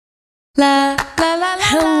La, la, la, la.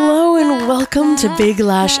 Hello and welcome to Big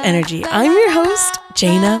Lash Energy. I'm your host,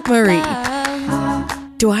 Jana Marie.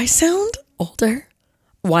 Do I sound older,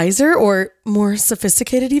 wiser, or more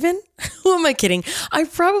sophisticated even? Who am I kidding? I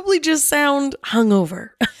probably just sound hungover.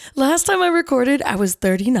 Last time I recorded, I was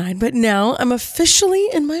 39, but now I'm officially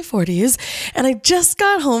in my 40s, and I just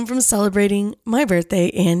got home from celebrating my birthday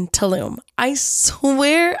in Tulum. I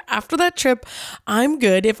swear, after that trip, I'm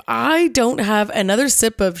good if I don't have another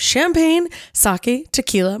sip of champagne, sake,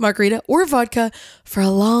 tequila, margarita, or vodka for a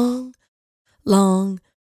long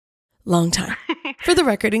time. For the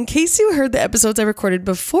record, in case you heard the episodes I recorded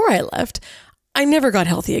before I left, I never got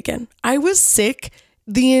healthy again. I was sick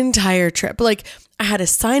the entire trip. I had a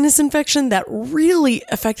sinus infection that really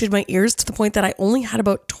affected my ears to the point that I only had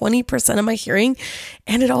about 20% of my hearing.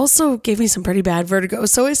 And it also gave me some pretty bad vertigo.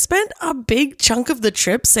 So I spent a big chunk of the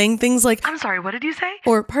trip saying things like, "I'm sorry, what did you say?"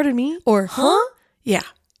 Or "Pardon me?" Or "Huh?" Yeah,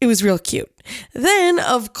 it was real cute. Then,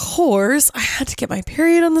 of course, I had to get my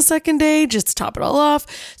period on the second day just to top it all off.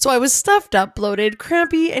 So I was stuffed up, bloated,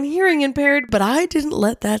 crampy, and hearing impaired, but I didn't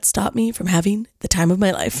let that stop me from having the time of my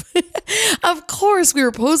life. Of course, we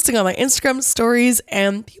were posting on my Instagram stories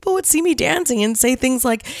and people would see me dancing and say things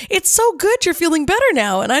like, "It's so good you're feeling better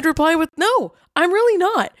now." And I'd reply with, "No, I'm really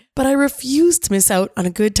not." But I refused to miss out on a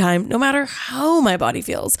good time, no matter how my body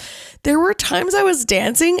feels. There were times I was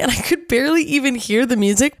dancing and I could barely even hear the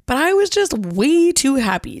music, but I was just way too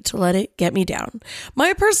happy to let it get me down.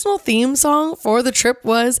 My personal theme song for the trip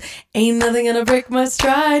was, "Ain't nothing gonna break my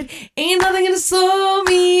stride, ain't nothing gonna slow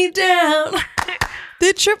me down."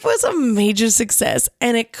 The trip was a major success,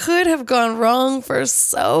 and it could have gone wrong for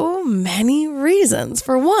so many reasons.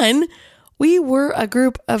 For one, we were a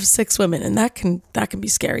group of 6 women, and that can be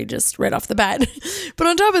scary just right off the bat. But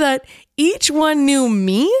on top of that, each one knew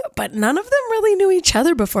me, but none of them really knew each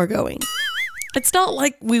other before going. It's not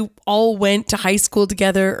like we all went to high school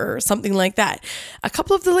together or something like that. A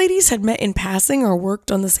couple of the ladies had met in passing or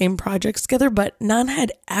worked on the same projects together, but none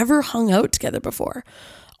had ever hung out together before.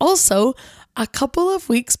 Also, a couple of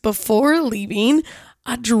weeks before leaving,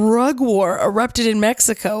 a drug war erupted in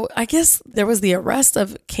Mexico. I guess there was the arrest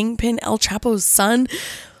of Kingpin El Chapo's son.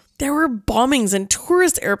 There were bombings and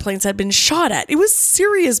tourist airplanes had been shot at. It was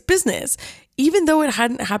serious business. Even though it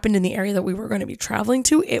hadn't happened in the area that we were going to be traveling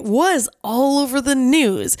to, it was all over the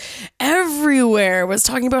news. Everywhere was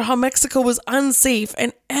talking about how Mexico was unsafe,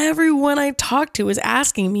 and everyone I talked to was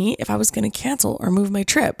asking me if I was going to cancel or move my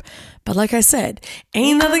trip. But like I said,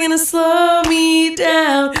 ain't nothing gonna slow me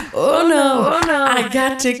down. Oh no, I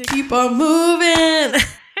got to keep on moving.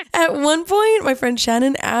 At one point, my friend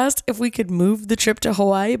Shannon asked if we could move the trip to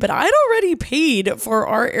Hawaii, but I'd already paid for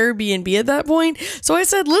our Airbnb at that point. So I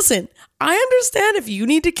said, "Listen, I understand if you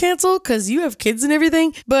need to cancel because you have kids and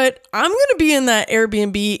everything, but I'm going to be in that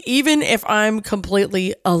Airbnb even if I'm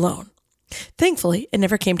completely alone." Thankfully, it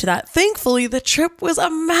never came to that. Thankfully, the trip was a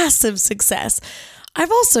massive success. I've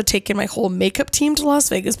also taken my whole makeup team to Las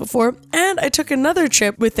Vegas before, and I took another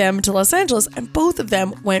trip with them to Los Angeles, and both of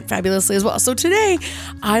them went fabulously as well. So today,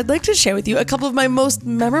 I'd like to share with you a couple of my most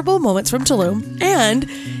memorable moments from Tulum, and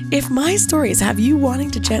if my stories have you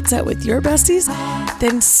wanting to jet set with your besties,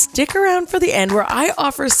 then stick around for the end where I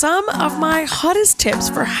offer some of my hottest tips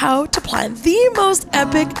for how to plan the most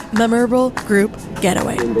epic, memorable group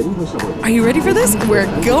getaway. Are you ready for this? We're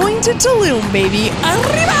going to Tulum, baby.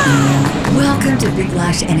 Arriba! Welcome to Big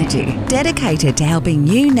Lash Energy, dedicated to helping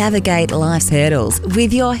you navigate life's hurdles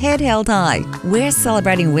with your head held high. We're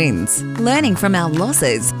celebrating wins, learning from our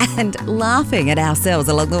losses, and laughing at ourselves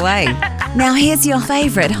along the way. Now here's your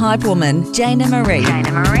favourite hype woman, Jana Marie.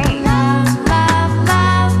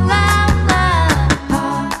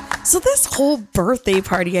 So this whole birthday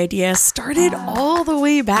party idea started all the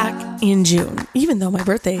way back in June, even though my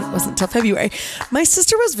birthday wasn't until February. My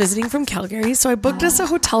sister was visiting from Calgary, so I booked us a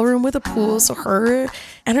hotel room with a pool so her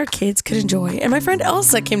and her kids could enjoy. And my friend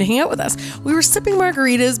Elsa came to hang out with us. We were sipping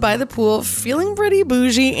margaritas by the pool, feeling pretty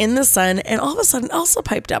bougie in the sun, and all of a sudden Elsa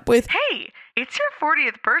piped up with, "Hey, it's your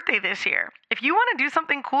 40th birthday this year. If you want to do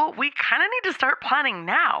something cool, we kind of need to start planning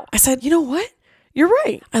now." I said, "You know what? You're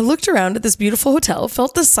right." I looked around at this beautiful hotel,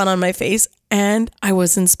 felt the sun on my face, and I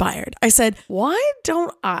was inspired. I said, "Why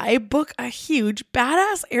don't I book a huge,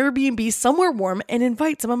 badass Airbnb somewhere warm and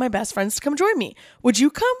invite some of my best friends to come join me? Would you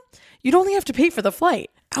come? You'd only have to pay for the flight."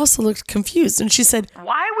 Elsa looked confused and she said,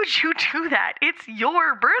 "Why would you do that? It's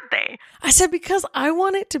your birthday." I said, "Because I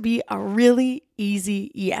want it to be a really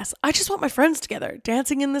easy yes. I just want my friends together,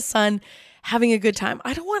 dancing in the sun, having a good time.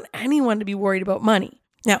 I don't want anyone to be worried about money."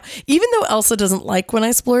 Now, even though Elsa doesn't like when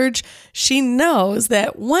I splurge, she knows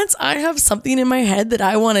that once I have something in my head that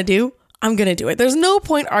I want to do, I'm going to do it. There's no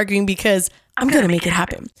point arguing because I'm going to make it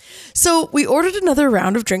happen. So we ordered another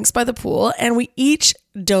round of drinks by the pool and we each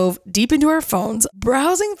dove deep into our phones,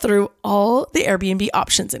 browsing through all the Airbnb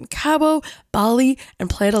options in Cabo, Bali, and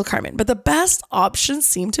Playa del Carmen. But the best options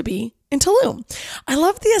seemed to be in Tulum. I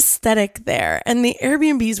love the aesthetic there, and the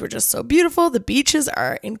Airbnbs were just so beautiful. The beaches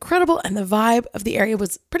are incredible, and the vibe of the area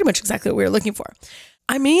was pretty much exactly what we were looking for.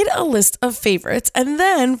 I made a list of favorites, and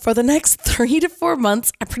then for the next 3 to 4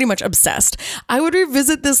 months, I pretty much obsessed. I would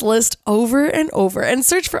revisit this list over and over and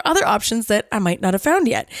search for other options that I might not have found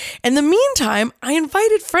yet. In the meantime, I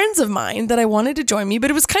invited friends of mine that I wanted to join me, but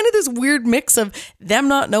it was kind of this weird mix of them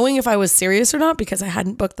not knowing if I was serious or not because I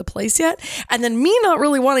hadn't booked the place yet, and then me not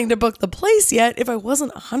really wanting to book the place yet if I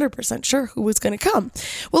wasn't 100% sure who was going to come.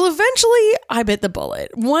 Well, eventually, I bit the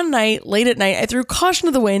bullet. One night, late at night, I threw caution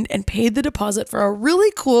to the wind and paid the deposit for a really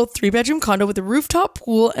cool 3-bedroom condo with a rooftop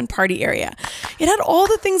pool and party area. It had all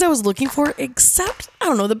the things I was looking for, except, I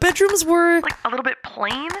don't know, the bedrooms were like a little bit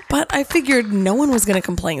plain. But I figured no one was going to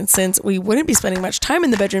complain since we wouldn't be spending much time in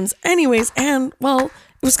the bedrooms anyways, and, well,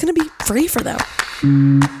 it was going to be free for them.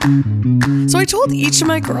 So I told each of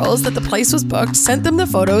my girls that the place was booked, sent them the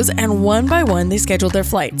photos, and one by one they scheduled their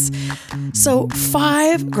flights. So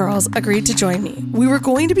 5 girls agreed to join me. We were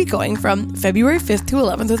going to be going from February 5th to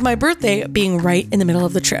 11th with my birthday being right in the middle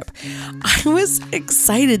of the trip. I was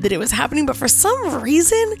excited that it was happening, but for some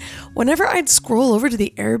reason, whenever I'd scroll over to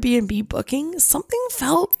the Airbnb booking, something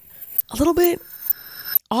felt a little bit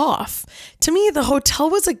off. To me, the hotel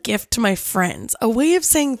was a gift to my friends, a way of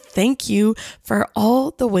saying thank you for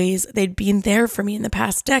all the ways they'd been there for me in the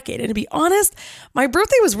past decade. And to be honest, my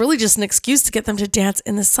birthday was really just an excuse to get them to dance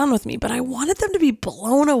in the sun with me, but I wanted them to be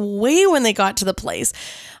blown away when they got to the place.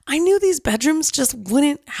 I knew these bedrooms just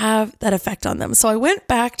wouldn't have that effect on them. So I went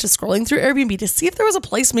back to scrolling through Airbnb to see if there was a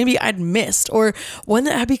place maybe I'd missed or one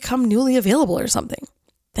that had become newly available or something.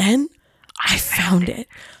 Then I found it.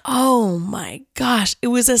 Oh my gosh. It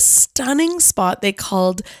was a stunning spot they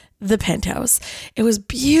called the Penthouse. It was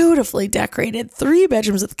beautifully decorated, 3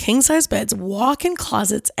 bedrooms with king-size beds, walk-in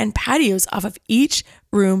closets, and patios off of each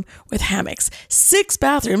room with hammocks, 6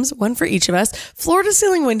 bathrooms, 1 for each of us,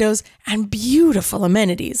 floor-to-ceiling windows, and beautiful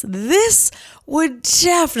amenities. This would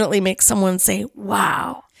definitely make someone say,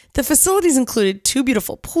 wow. The facilities included 2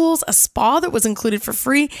 beautiful pools, a spa that was included for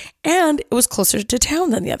free, and it was closer to town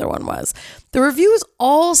than the other one was. The reviews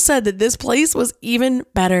all said that this place was even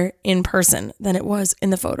better in person than it was in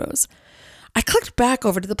the photos. I clicked back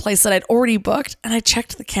over to the place that I'd already booked, and I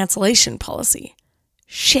checked the cancellation policy.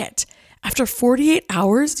 Shit. After 48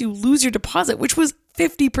 hours, you lose your deposit, which was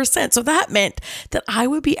 50%. So that meant that I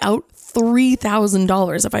would be out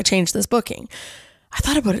 $3,000 if I changed this booking. I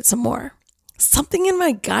thought about it some more. Something in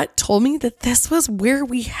my gut told me that this was where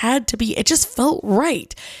we had to be. It just felt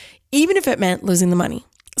right, even if it meant losing the money.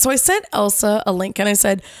 So I sent Elsa a link and I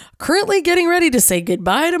said, currently getting ready to say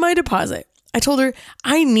goodbye to my deposit. I told her,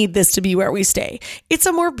 I need this to be where we stay. It's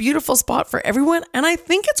a more beautiful spot for everyone, and I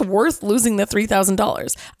think it's worth losing the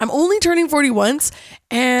 $3,000. I'm only turning 40 once,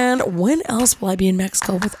 and when else will I be in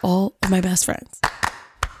Mexico with all of my best friends?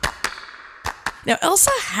 Now, Elsa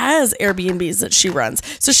has Airbnbs that she runs,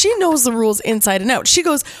 so she knows the rules inside and out. She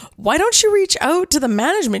goes, why don't you reach out to the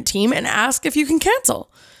management team and ask if you can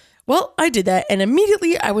cancel? Well, I did that, and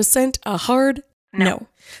immediately I was sent a hard no.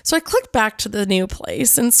 So I clicked back to the new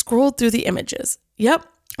place and scrolled through the images. Yep,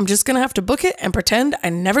 I'm just going to have to book it and pretend I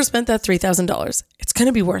never spent that $3,000. It's going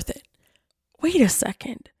to be worth it. Wait a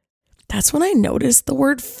second. That's when I noticed the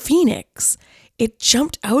word Phoenix. It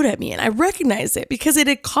jumped out at me and I recognized it because it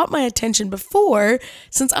had caught my attention before,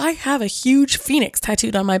 since I have a huge phoenix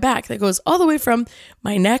tattooed on my back that goes all the way from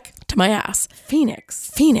my neck to my ass. Phoenix.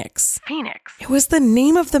 It was the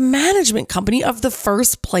name of the management company of the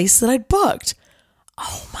first place that I'd booked.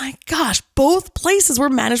 Oh my gosh, both places were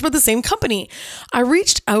managed by the same company. I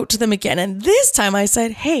reached out to them again, and this time I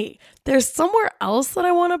said, hey, there's somewhere else that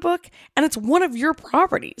I want to book, and it's one of your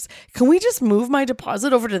properties. Can we just move my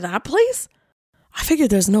deposit over to that place? I figured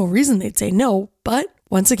there's no reason they'd say no, but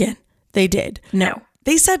once again, they did. No.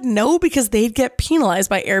 They said no because they'd get penalized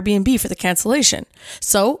by Airbnb for the cancellation.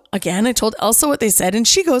 So again, I told Elsa what they said, and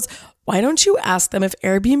she goes, why don't you ask them if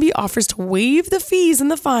Airbnb offers to waive the fees and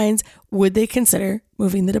the fines, would they consider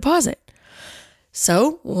moving the deposit?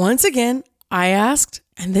 So once again, I asked,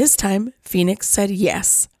 and this time Phoenix said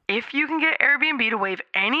yes. If you can get Airbnb to waive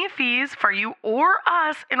any fees for you or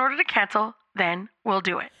us in order to cancel, then we'll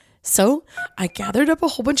do it. So I gathered up a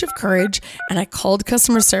whole bunch of courage and I called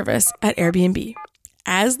customer service at Airbnb.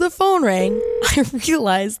 as the phone rang, I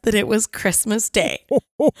realized that it was Christmas Day.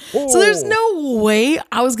 So there's no way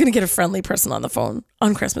I was going to get a friendly person on the phone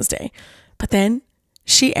on Christmas Day. But then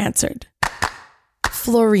she answered.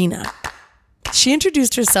 Florina. She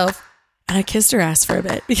introduced herself and I kissed her ass for a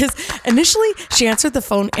bit because initially she answered the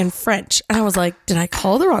phone in French. And I was like, did I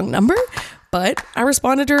call the wrong number? But I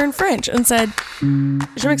responded to her in French and said,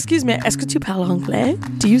 Je m'excuse, mais est-ce que tu parles anglais?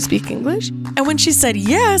 Do you speak English? And when she said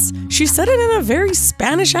yes, she said it in a very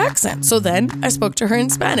Spanish accent. So then I spoke to her in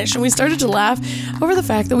Spanish and we started to laugh over the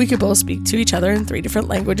fact that we could both speak to each other in 3 different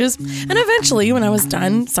languages. And eventually, when I was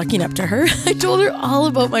done sucking up to her, I told her all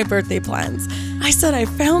about my birthday plans. I said I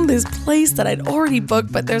found this place that I'd already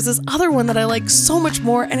booked, but there's this other one that I like so much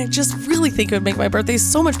more, and I just really think it would make my birthday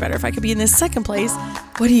so much better if I could be in this second place.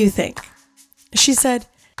 What do you think? She said,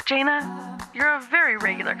 Jaina, you're a very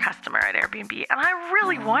regular customer at Airbnb, and I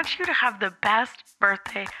really want you to have the best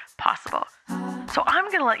birthday possible. So I'm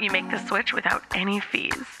going to let you make the switch without any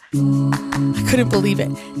fees. I couldn't believe it.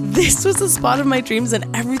 This was the spot of my dreams and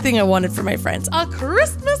everything I wanted for my friends. A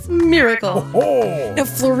Christmas miracle. Now,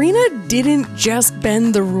 Florina didn't just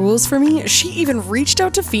bend the rules for me. She even reached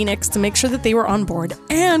out to Phoenix to make sure that they were on board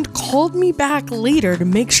and called me back later to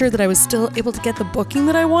make sure that I was still able to get the booking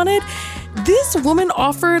that I wanted. This woman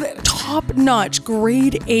offered top-notch,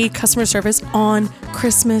 grade A customer service on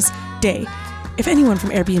Christmas Day. If anyone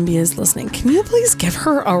from Airbnb is listening, can you please give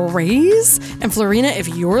her a raise? And Florina, if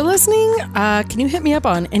you're listening, can you hit me up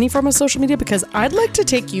on any form of social media? Because I'd like to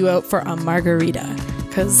take you out for a margarita.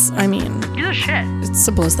 Because, I mean, You're the shit. it's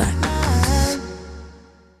supposed that.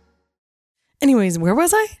 Anyways, where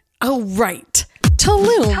was I? Oh, right.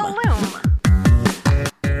 Tulum.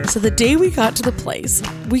 So the day we got to the place,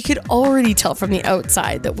 we could already tell from the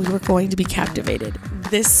outside that we were going to be captivated.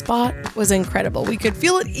 This spot was incredible. We could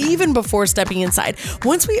feel it even before stepping inside.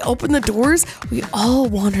 Once we opened the doors, we all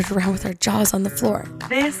wandered around with our jaws on the floor.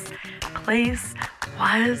 This place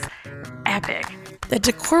was epic. The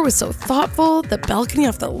decor was so thoughtful. The balcony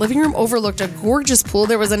off the living room overlooked a gorgeous pool.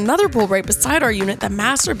 There was another pool right beside our unit. The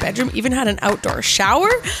master bedroom even had an outdoor shower.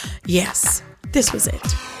 Yes, this was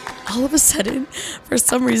it. All of a sudden, for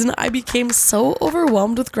some reason, I became so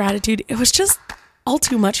overwhelmed with gratitude. It was just all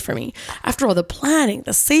too much for me. After all the planning,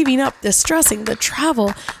 the saving up, the stressing, the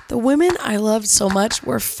travel, the women I loved so much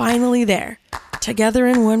were finally there, together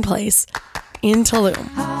in one place, in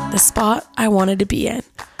Tulum, the spot I wanted to be in.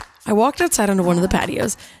 I walked outside onto one of the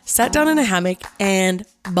patios, sat down in a hammock, and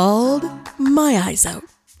bawled my eyes out.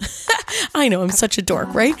 I know, I'm such a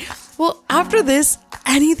dork, right? Well, after this,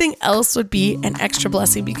 anything else would be an extra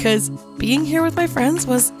blessing because being here with my friends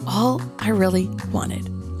was all I really wanted.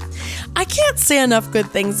 I can't say enough good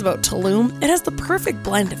things about Tulum. It has the perfect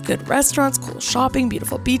blend of good restaurants, cool shopping,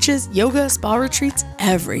 beautiful beaches, yoga, spa retreats,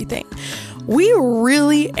 everything. We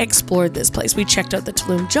really explored this place. We checked out the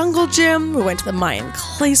Tulum Jungle Gym. We went to the Mayan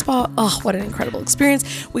Clay Spa. Oh, what an incredible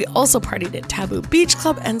experience. We also partied at Taboo Beach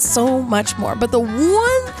Club and so much more. But the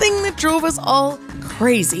one thing that drove us all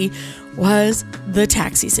crazy was the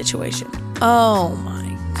taxi situation. Oh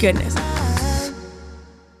my goodness.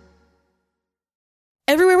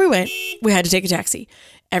 Everywhere we went, we had to take a taxi.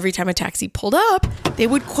 Every time a taxi pulled up, they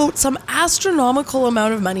would quote some astronomical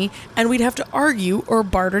amount of money and we'd have to argue or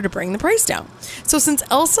barter to bring the price down. So since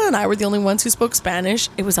Elsa and I were the only ones who spoke Spanish,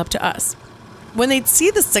 it was up to us. When they'd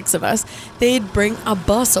see the 6 of us, they'd bring a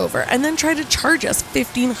bus over and then try to charge us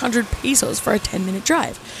 1,500 pesos for a 10-minute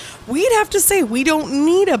drive. We'd have to say we don't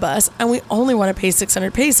need a bus and we only want to pay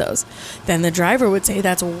 600 pesos. Then the driver would say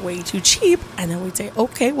that's way too cheap. And then we'd say,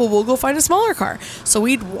 okay, well, we'll go find a smaller car. So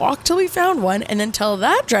we'd walk till we found one and then tell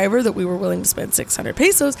that driver that we were willing to spend 600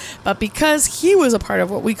 pesos. But because he was a part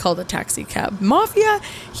of what we call the taxi cab mafia,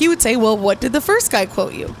 he would say, well, what did the first guy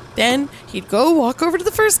quote you? Then he'd go walk over to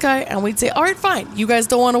the first guy and we'd say, all right, fine. You guys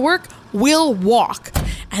don't want to work? We'll walk.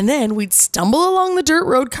 And then we'd stumble along the dirt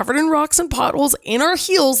road covered in rocks and potholes in our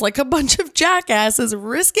heels like a bunch of jackasses,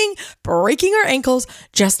 risking breaking our ankles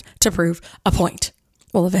just to prove a point.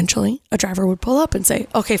 Well, eventually, a driver would pull up and say,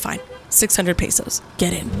 okay, fine, 600 pesos,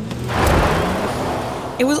 get in.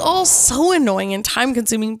 It was all so annoying and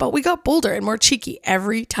time-consuming, but we got bolder and more cheeky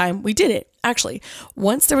every time we did it. Actually,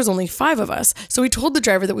 once there was only 5 of us, so we told the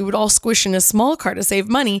driver that we would all squish in a small car to save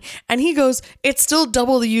money, and he goes, it's still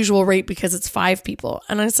double the usual rate because it's 5 people.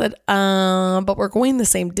 And I said, but we're going the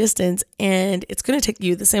same distance, and it's going to take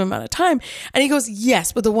you the same amount of time. And he goes,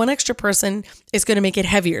 yes, but the one extra person is going to make it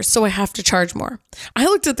heavier, so I have to charge more. I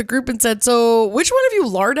looked at the group and said, so which one of you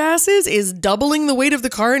lard asses is doubling the weight of the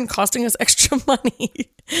car and costing us extra money?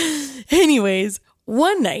 Anyways,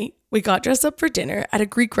 one night, We got dressed up for dinner at a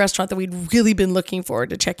Greek restaurant that we'd really been looking forward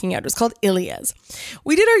to checking out. It was called Ilia's.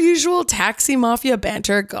 We did our usual taxi mafia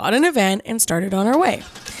banter, got in a van, and started on our way.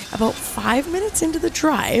 About 5 minutes into the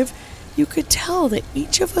drive, you could tell that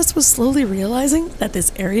each of us was slowly realizing that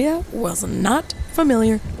this area was not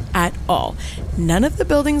familiar at all. None of the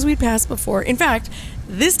buildings we'd passed before. In fact,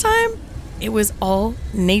 this time, it was all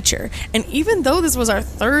nature. And even though this was our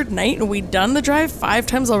third night and we'd done the drive 5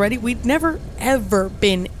 times already, we'd never, ever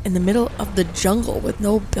been in the middle of the jungle with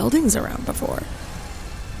no buildings around before.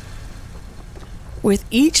 With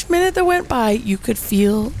each minute that went by, you could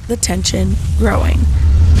feel the tension growing.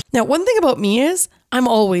 Now, one thing about me is I'm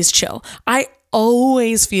always chill. I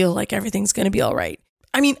always feel like everything's going to be all right.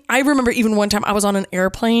 I mean, I remember even one time I was on an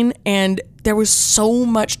airplane and there was so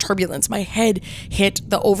much turbulence. My head hit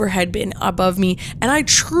the overhead bin above me and I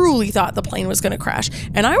truly thought the plane was going to crash.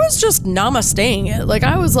 And I was just namasteing it. Like,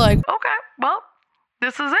 I was like, Okay, well,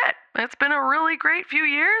 this is it. It's been a really great few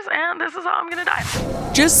years and this is how I'm going to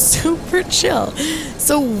die. just super chill.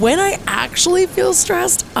 So when I actually feel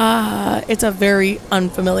stressed, it's a very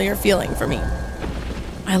unfamiliar feeling for me.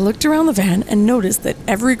 I looked around the van and noticed that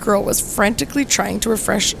every girl was frantically trying to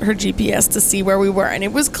refresh her GPS to see where we were, and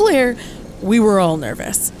it was clear we were all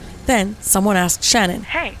nervous. Then someone asked Shannon,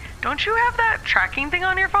 Hey, don't you have that tracking thing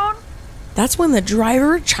on your phone? That's when the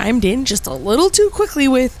driver chimed in just a little too quickly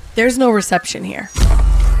with, "There's no reception here."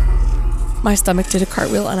 My stomach did a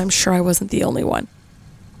cartwheel, and I'm sure I wasn't the only one.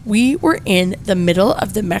 We were in the middle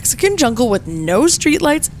of the Mexican jungle with no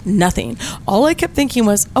streetlights, nothing. All I kept thinking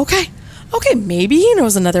was, okay, maybe he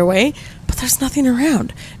knows another way, but there's nothing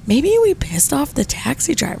around. Maybe we pissed off the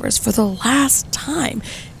taxi drivers for the last time.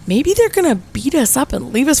 Maybe they're going to beat us up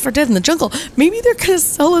and leave us for dead in the jungle. Maybe they're going to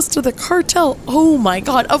sell us to the cartel. Oh my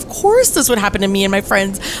God, of course this would happen to me and my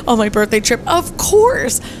friends on my birthday trip. Of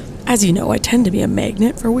course. As you know, I tend to be a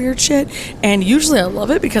magnet for weird shit, and usually I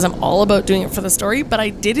love it because I'm all about doing it for the story, but I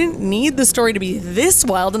didn't need the story to be this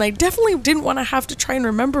wild, and I definitely didn't want to have to try and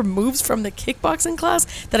remember moves from the kickboxing class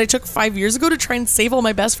that I took 5 years ago to try and save all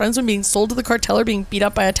my best friends from being sold to the cartel or being beat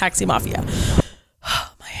up by a taxi mafia.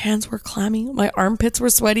 My hands were clammy, my armpits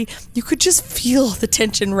were sweaty. You could just feel the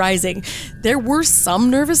tension rising. There were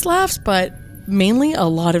some nervous laughs, but mainly a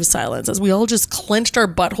lot of silence as we all just clenched our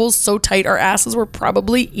buttholes so tight our asses were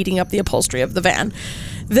probably eating up the upholstery of the van.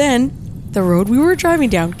 Then, the road we were driving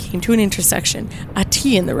down came to an intersection, a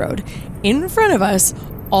T in the road. In front of us,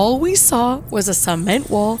 all we saw was a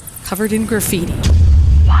cement wall covered in graffiti.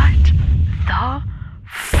 What the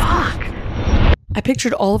fuck? I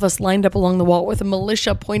pictured all of us lined up along the wall with a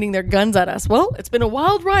militia pointing their guns at us. Well, it's been a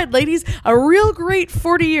wild ride, ladies. A real great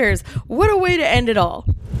 40 years. What a way to end it all.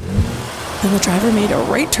 Then the driver made a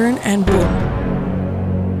right turn and boom.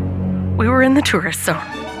 We were in the tourist zone.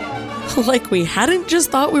 Like we hadn't just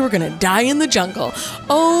thought we were going to die in the jungle.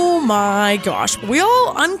 Oh my gosh. We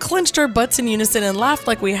all unclenched our butts in unison and laughed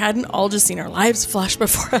like we hadn't all just seen our lives flash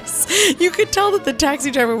before us. You could tell that the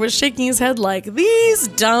taxi driver was shaking his head like, these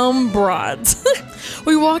dumb broads.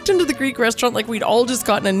 We walked into the Greek restaurant like we'd all just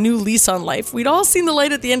gotten a new lease on life. We'd all seen the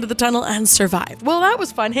light at the end of the tunnel and survived. Well, that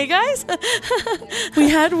was fun. Hey, guys? We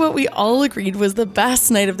had what we all agreed was the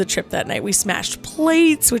best night of the trip that night. We smashed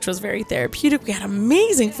plates, which was very therapeutic. We had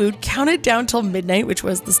amazing food, counted down till midnight, which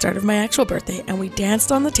was the start of my actual birthday, and we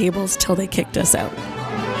danced on the tables till they kicked us out.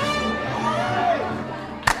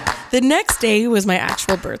 The next day was my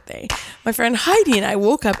actual birthday. My friend Heidi and I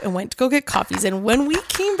woke up and went to go get coffees, and when we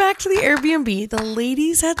came back to the Airbnb, the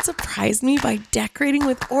ladies had surprised me by decorating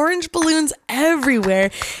with orange balloons everywhere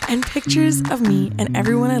and pictures of me and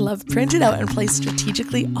everyone I love printed out and placed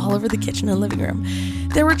strategically all over the kitchen and living room.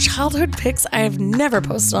 There were childhood pics I have never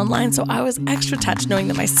posted online, so I was extra touched knowing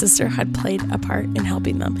that my sister had played a part in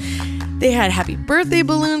helping them. They had happy birthday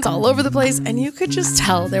balloons all over the place, and you could just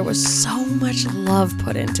tell there was so much love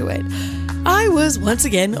put into it. I was once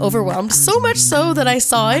again overwhelmed, so much so that I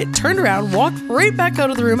saw it, turned around, walked right back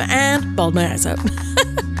out of the room, and bawled my eyes out.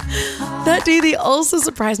 That day, they also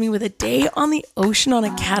surprised me with a day on the ocean on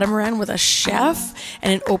a catamaran with a chef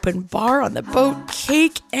and an open bar on the boat,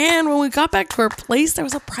 cake, and when we got back to our place, there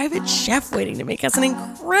was a private chef waiting to make us an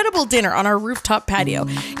incredible dinner on our rooftop patio.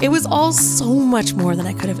 It was all so much more than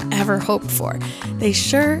I could have ever hoped for. They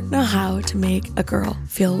sure know how to make a girl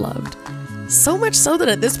feel loved. So much so that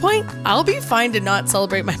at this point, I'll be fine to not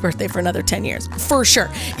celebrate my birthday for another 10 years. For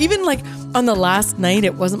sure. Even like on the last night,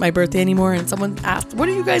 it wasn't my birthday anymore. And someone asked, what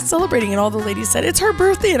are you guys celebrating? And all the ladies said, it's her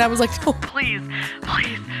birthday. And I was like, oh, Please,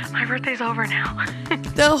 my birthday's over now.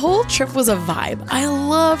 The whole trip was a vibe. I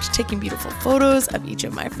loved taking beautiful photos of each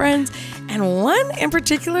of my friends, and one in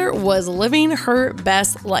particular was living her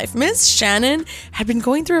best life. Miss Shannon had been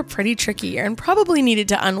going through a pretty tricky year and probably needed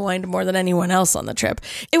to unwind more than anyone else on the trip.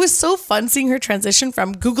 It was so fun seeing her transition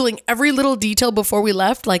from Googling every little detail before we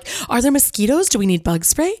left, like, are there mosquitoes? Do we need bug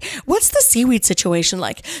spray? What's the seaweed situation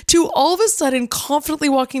like? To all of a sudden confidently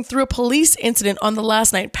walking through a police incident on the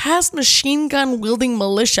last night past machine gun wielding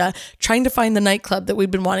militia trying to find the nightclub that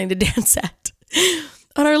we'd been wanting to dance at.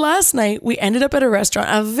 On our last night, we ended up at a restaurant,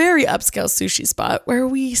 a very upscale sushi spot, where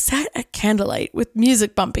we sat at candlelight with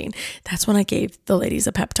music bumping. That's when I gave the ladies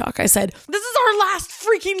a pep talk. I said, this is our last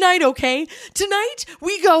freaking night, okay? Tonight,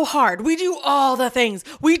 we go hard. We do all the things.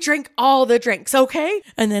 We drink all the drinks, okay?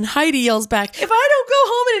 And then Heidi yells back, if I don't go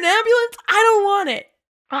home in an ambulance, I don't want it.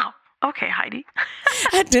 Wow. Okay, Heidi.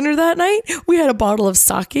 At dinner that night, we had a bottle of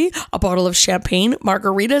sake, a bottle of champagne,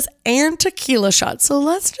 margaritas, and tequila shots. So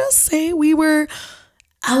let's just say we were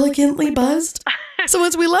elegantly buzzed. So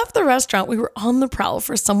once we left the restaurant, we were on the prowl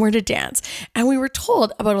for somewhere to dance, and we were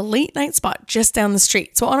told about a late night spot just down the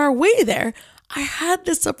street. So on our way there, I had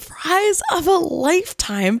the surprise of a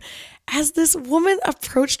lifetime as this woman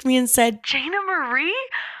approached me and said, Jana Marie?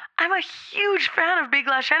 I'm a huge fan of Big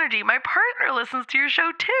Lash Energy. My partner listens to your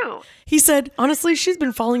show too. He said, honestly, she's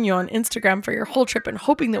been following you on Instagram for your whole trip and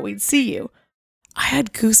hoping that we'd see you. I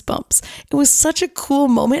had goosebumps. It was such a cool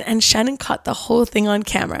moment, and Shannon caught the whole thing on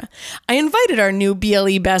camera. I invited our new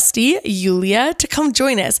BLE bestie, Yulia, to come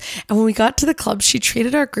join us. And when we got to the club, she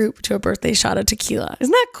treated our group to a birthday shot of tequila.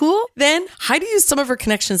 Isn't that cool? Then Heidi used some of her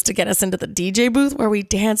connections to get us into the DJ booth where we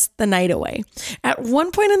danced the night away. At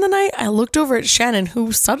one point in the night, I looked over at Shannon,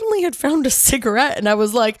 who suddenly had found a cigarette, and I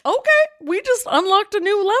was like, okay, we just unlocked a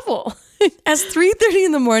new level. As 3:30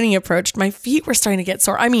 in the morning approached, my feet were starting to get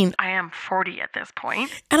sore. I am 40 at this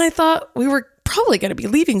point. And I thought we were probably going to be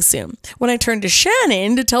leaving soon. When I turned to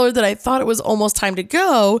Shannon to tell her that I thought it was almost time to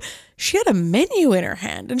go, she had a menu in her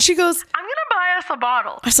hand, and she goes, I'm going to buy us a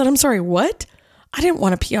bottle. I said, I'm sorry, what? I didn't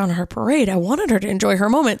want to pee on her parade. I wanted her to enjoy her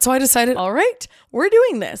moment. So I decided, all right, we're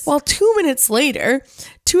doing this. Well, 2 minutes later,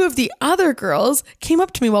 two of the other girls came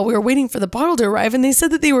up to me while we were waiting for the bottle to arrive, and they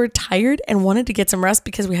said that they were tired and wanted to get some rest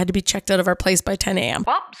because we had to be checked out of our place by 10 a.m.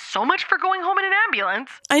 Well, so much for going home in an ambulance.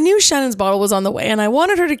 I knew Shannon's bottle was on the way, and I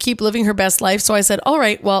wanted her to keep living her best life. So I said, all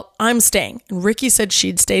right, well, I'm staying. And Ricky said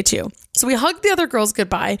she'd stay too. So we hugged the other girls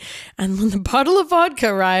goodbye. And when the bottle of vodka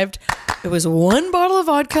arrived, it was one bottle of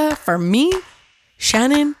vodka for me,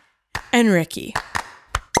 Shannon, and Ricky.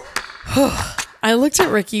 I looked at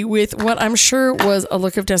Ricky with what I'm sure was a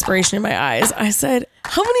look of desperation in my eyes. I said,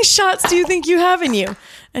 how many shots do you think you have in you?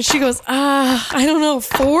 And she goes, I don't know,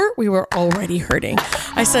 4? We were already hurting.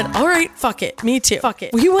 I said, all right, fuck it. Me too. Fuck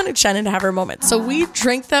it. We wanted Shannon to have her moment. So we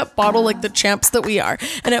drank that bottle like the champs that we are.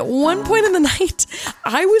 And at one point in the night,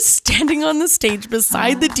 I was standing on the stage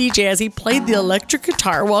beside the DJ as he played the electric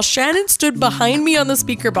guitar while Shannon stood behind me on the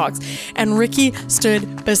speaker box and Ricky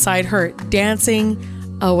stood beside her dancing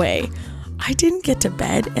away. I didn't get to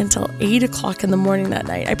bed until 8 o'clock in the morning that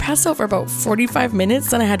night. I passed out for about 45 minutes,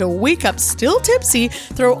 then I had to wake up still tipsy,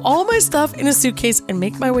 throw all my stuff in a suitcase, and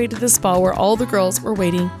make my way to the spa where all the girls were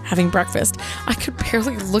waiting, having breakfast. I could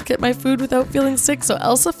barely look at my food without feeling sick, so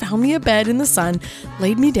Elsa found me a bed in the sun,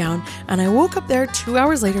 laid me down, and I woke up there 2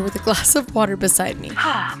 hours later with a glass of water beside me.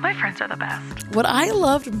 My friends are the best. What I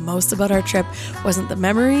loved most about our trip wasn't the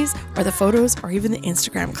memories or the photos or even the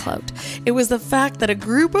Instagram clout. It was the fact that a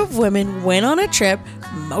group of women went on a trip,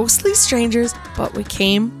 mostly strangers, but we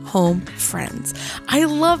came home friends. I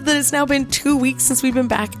love that it's now been 2 weeks since we've been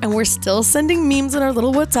back and we're still sending memes in our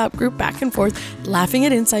little WhatsApp group back and forth, laughing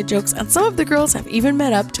at inside jokes, and some of the girls have even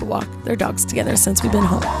met up to walk their dogs together since we've been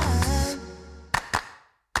home.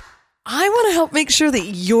 I want to help make sure that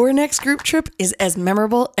your next group trip is as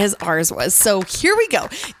memorable as ours was. So here we go.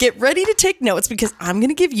 Get ready to take notes because I'm going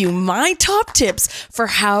to give you my top tips for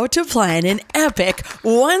how to plan an epic,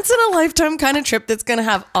 once-in-a-lifetime kind of trip that's going to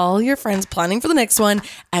have all your friends planning for the next one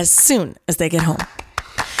as soon as they get home.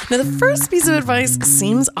 Now, the first piece of advice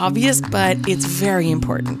seems obvious, but it's very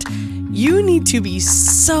important. You need to be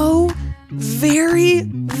so very,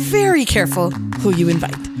 very careful who you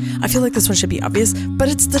invite. I feel like this one should be obvious, but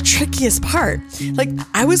it's the trickiest part. Like,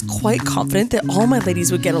 I was quite confident that all my ladies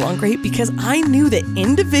would get along great because I knew that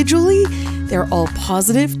individually They're all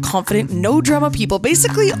positive, confident, no drama people,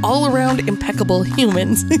 basically all around impeccable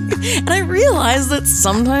humans. And I realize that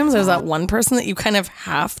sometimes there's that one person that you kind of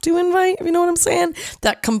have to invite, if you know what I'm saying?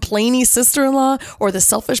 That complainy sister-in-law or the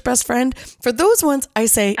selfish best friend. For those ones, I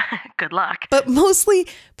say, good luck. But mostly,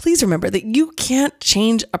 please remember that you can't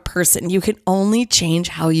change a person. You can only change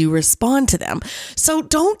how you respond to them. So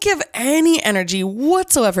don't give any energy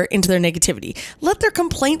whatsoever into their negativity. Let their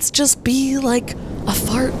complaints just be like a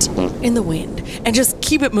fart in the wind and just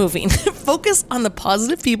keep it moving. Focus on the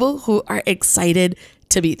positive people who are excited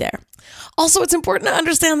to be there. Also, it's important to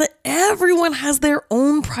understand that everyone has their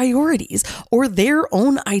own priorities or their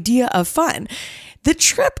own idea of fun. The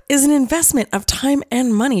trip is an investment of time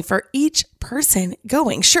and money for each person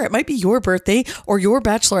going. Sure, it might be your birthday or your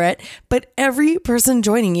bachelorette, but every person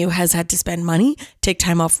joining you has had to spend money, take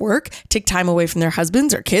time off work, take time away from their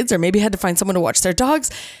husbands or kids, or maybe had to find someone to watch their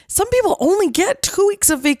dogs. Some people only get 2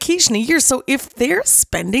 weeks of vacation a year. So if they're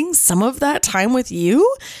spending some of that time with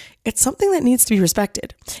you, it's something that needs to be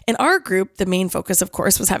respected. In our group, the main focus, of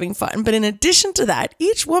course, was having fun. But in addition to that,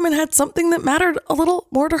 each woman had something that mattered a little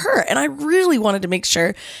more to her. And I really wanted to make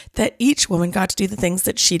sure that each woman got to do the things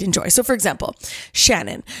that she'd enjoy. So for example,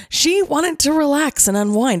 Shannon, she wanted to relax and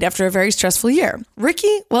unwind after a very stressful year.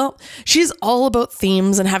 Ricky, well, she's all about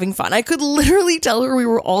themes and having fun. I could literally tell her we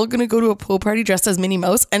were all going to go to a pool party dressed as Minnie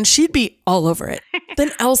Mouse and she'd be all over it.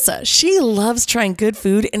 Then Elsa, she loves trying good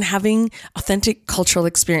food and having authentic cultural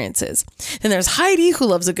experiences. Then there's Heidi, who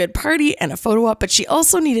loves a good party and a photo op, but she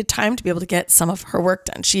also needed time to be able to get some of her work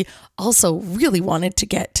done. She also really wanted to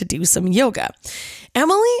get to do some yoga.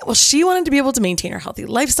 Emily, well, she wanted to be able to maintain her healthy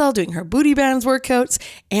lifestyle, doing her booty bands workouts,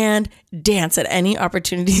 and dance at any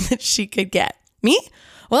opportunity that she could get. Me?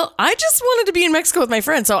 Well, I just wanted to be in Mexico with my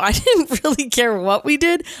friends, so I didn't really care what we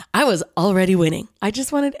did. I was already winning. I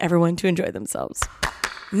just wanted everyone to enjoy themselves.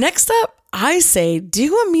 Next up, I say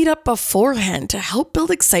do a meetup beforehand to help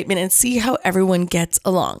build excitement and see how everyone gets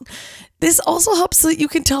along. This also helps so that you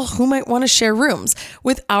can tell who might want to share rooms.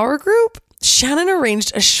 With our group, Shannon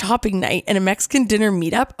arranged a shopping night and a Mexican dinner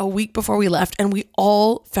meetup a week before we left, and we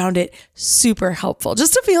all found it super helpful,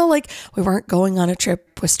 just to feel like we weren't going on a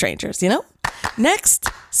trip with strangers, you know? Next,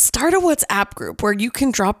 start a WhatsApp group where you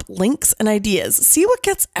can drop links and ideas. See what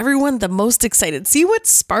gets everyone the most excited. See what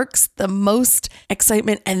sparks the most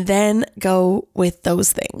excitement and then go with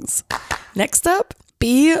those things. Next up,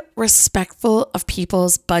 be respectful of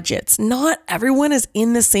people's budgets. Not everyone is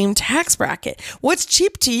in the same tax bracket. What's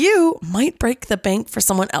cheap to you might break the bank for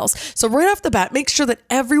someone else. So right off the bat, make sure that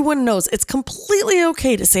everyone knows it's completely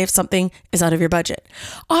okay to say if something is out of your budget.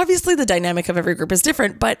 Obviously, the dynamic of every group is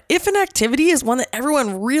different, but if an activity is one that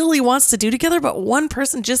everyone really wants to do together, but one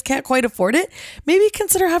person just can't quite afford it, maybe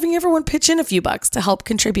consider having everyone pitch in a few bucks to help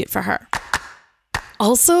contribute for her.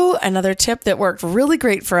 Also, another tip that worked really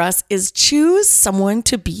great for us is choose someone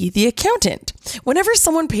to be the accountant. Whenever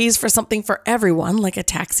someone pays for something for everyone, like a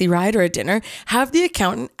taxi ride or a dinner, have the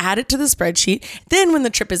accountant add it to the spreadsheet. Then when the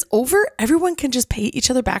trip is over, everyone can just pay each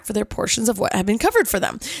other back for their portions of what had been covered for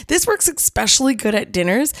them. This works especially good at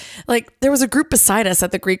dinners. Like there was a group beside us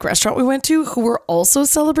at the Greek restaurant we went to who were also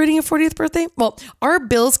celebrating a 40th birthday. Well, our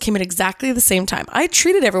bills came at exactly the same time. I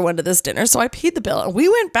treated everyone to this dinner, so I paid the bill and we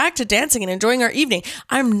went back to dancing and enjoying our evening.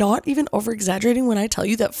 I'm not even over exaggerating when I tell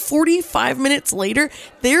you that 45 minutes later,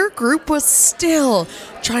 their group was still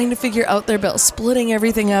trying to figure out their bill, splitting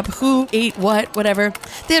everything up, who ate what, whatever.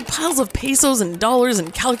 They had piles of pesos and dollars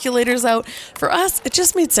and calculators out. For us, it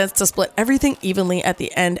just made sense to split everything evenly at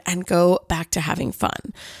the end and go back to having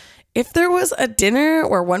fun. If there was a dinner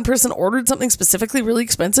where one person ordered something specifically really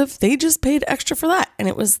expensive, they just paid extra for that. And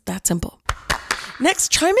it was that simple.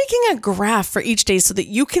 Next, try making a graph for each day so that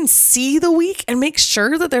you can see the week and make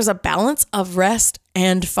sure that there's a balance of rest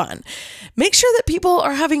and fun. Make sure that people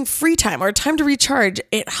are having free time or time to recharge.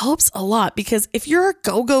 It helps a lot because if you're a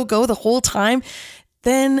go, go, go the whole time,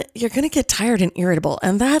 then you're going to get tired and irritable,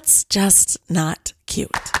 and that's just not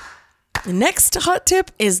cute. The next hot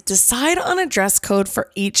tip is decide on a dress code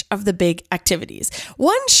for each of the big activities.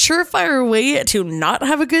 One surefire way to not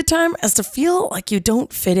have a good time is to feel like you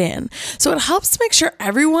don't fit in. So it helps to make sure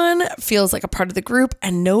everyone feels like a part of the group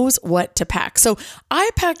and knows what to pack. So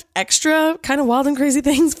I packed extra kind of wild and crazy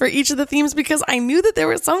things for each of the themes because I knew that there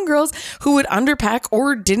were some girls who would underpack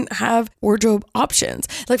or didn't have wardrobe options.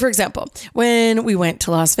 Like for example, when we went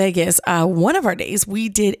to Las Vegas, one of our days, we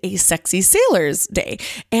did a sexy sailors day.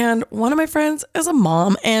 And one one of my friends is a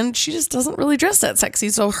mom and she just doesn't really dress that sexy.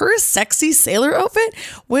 So her sexy sailor outfit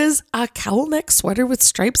was a cowl neck sweater with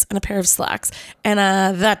stripes and a pair of slacks. And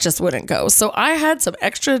that just wouldn't go. So I had some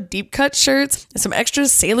extra deep cut shirts and some extra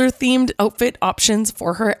sailor themed outfit options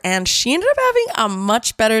for her. And she ended up having a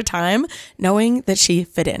much better time knowing that she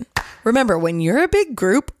fit in. Remember, when you're a big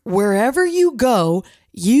group, wherever you go,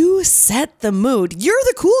 you set the mood. You're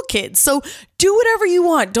the cool kid. So do whatever you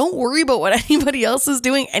want. Don't worry about what anybody else is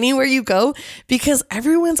doing anywhere you go, because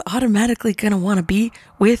everyone's automatically going to want to be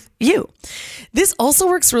with you. This also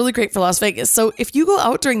works really great for Las Vegas. So if you go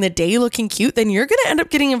out during the day looking cute, then you're going to end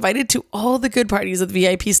up getting invited to all the good parties with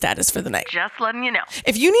VIP status for the night. Just letting you know.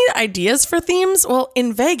 If you need ideas for themes, well,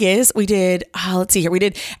 in Vegas, we did, we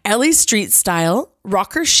did LA street style,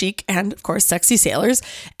 rocker chic, and of course, sexy sailors.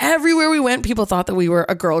 Everywhere we went, people thought that we were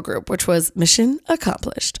a girl group, which was mission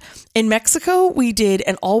accomplished. In Mexico, we did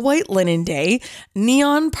an all-white linen day,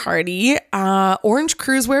 neon party, orange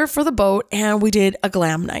cruise wear for the boat, and we did a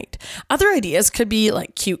glam night. Other ideas could be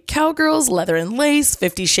like cute cowgirls, leather and lace,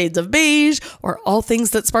 50 Shades of Beige, or all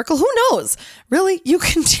things that sparkle. Who knows? Really, you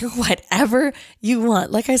can do whatever you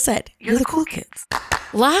want. Like I said, you're the cool kids.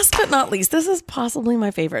 Last but not least, this is possibly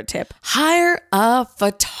my favorite tip. Hire a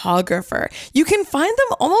photographer. You can find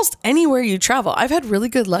them almost anywhere you travel. I've had really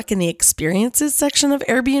good luck in the experiences section of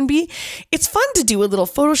Airbnb. It's fun to do a little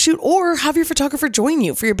photo shoot or have your photographer join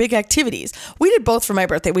you for your big activities. We did both for my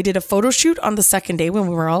birthday. We did a photo shoot on the second day when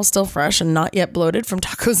we were all still fresh and not yet bloated from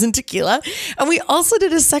tacos and tequila. And we also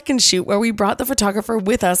did a second shoot where we brought the photographer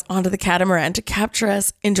with us onto the catamaran to capture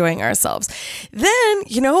us enjoying ourselves. Then,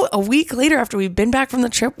 a week later after we'd been back from the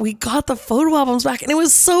trip, we got the photo albums back, and it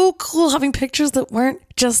was so cool having pictures that weren't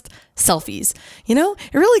just selfies. It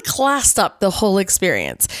really classed up the whole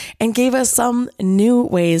experience and gave us some new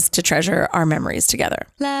ways to treasure our memories together.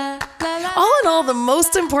 All in all, the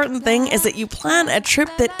most important thing is that you plan a trip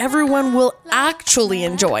that everyone will actually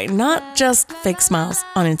enjoy, not just fake smiles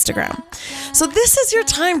on Instagram. So this is your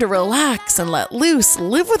time to relax and let loose,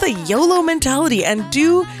 live with a YOLO mentality, and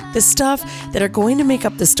do the stuff that are going to make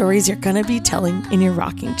up the stories you're going to be telling in your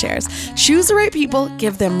rocking chairs. Choose the right people,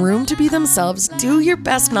 give them room to be themselves, do your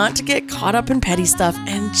best not to get caught up in petty stuff,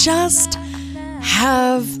 and just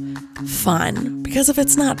have fun. Because if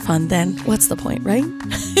it's not fun, then what's the point, right?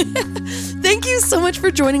 Thank you so much for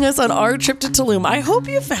joining us on our trip to Tulum. I hope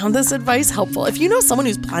you found this advice helpful. If you know someone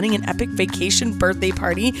who's planning an epic vacation birthday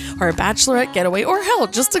party or a bachelorette getaway, or hell,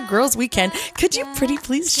 just a girls' weekend, could you pretty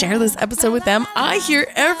please share this episode with them? I hear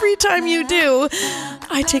every time you do,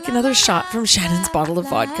 I take another shot from Shannon's bottle of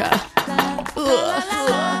vodka.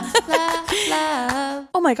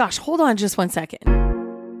 Oh my gosh, hold on just one second.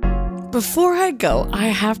 Before I go, I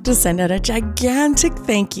have to send out a gigantic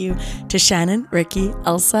thank you to Shannon, Ricky,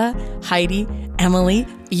 Elsa, Heidi, Emily,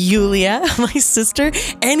 Yulia, my sister,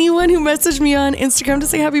 anyone who messaged me on Instagram to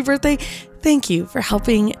say happy birthday. Thank you for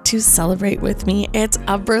helping to celebrate with me. It's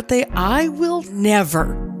a birthday I will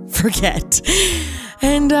never forget.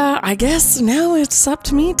 And I guess now it's up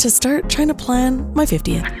to me to start trying to plan my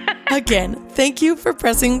 50th. Again, thank you for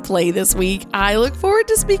pressing play this week. I look forward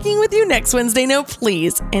to speaking with you next Wednesday. Now,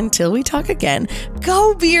 please, until we talk again,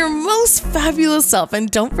 go be your most fabulous self, and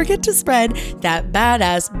don't forget to spread that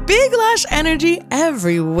badass big lash energy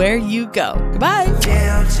everywhere you go. Goodbye.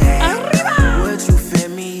 Arriba! Would you fit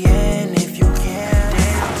me in if you can?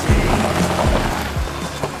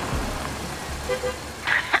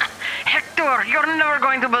 Hector, you're never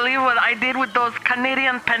going to believe what I did with those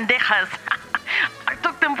Canadian pendejas. I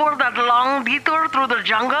took them for that long detour through the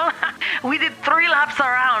jungle. We did 3 laps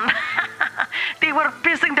around. They were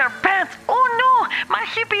pissing their pants. Oh no, my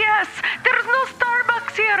GPS. There's no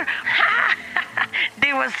Starbucks here.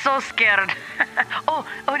 They were so scared. Oh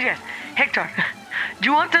yes, Hector, do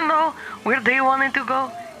you want to know where they wanted to go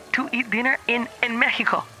to eat dinner? In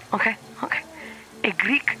Mexico. Okay. A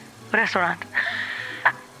Greek restaurant.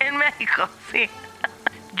 In Mexico, see.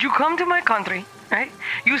 You come to my country, right?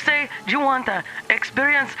 You say you want an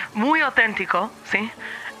experience muy auténtico, see?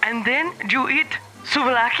 And then you eat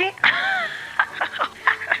souvlaki?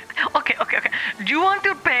 Okay. Do you want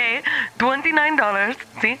to pay $29,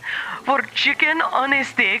 see, for chicken on a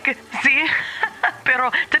stick, see? Pero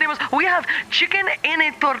we have chicken en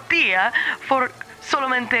a tortilla for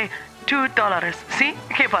solamente $2, see?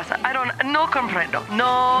 ¿Qué pasa? No comprendo.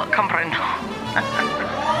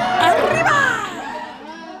 Arriba!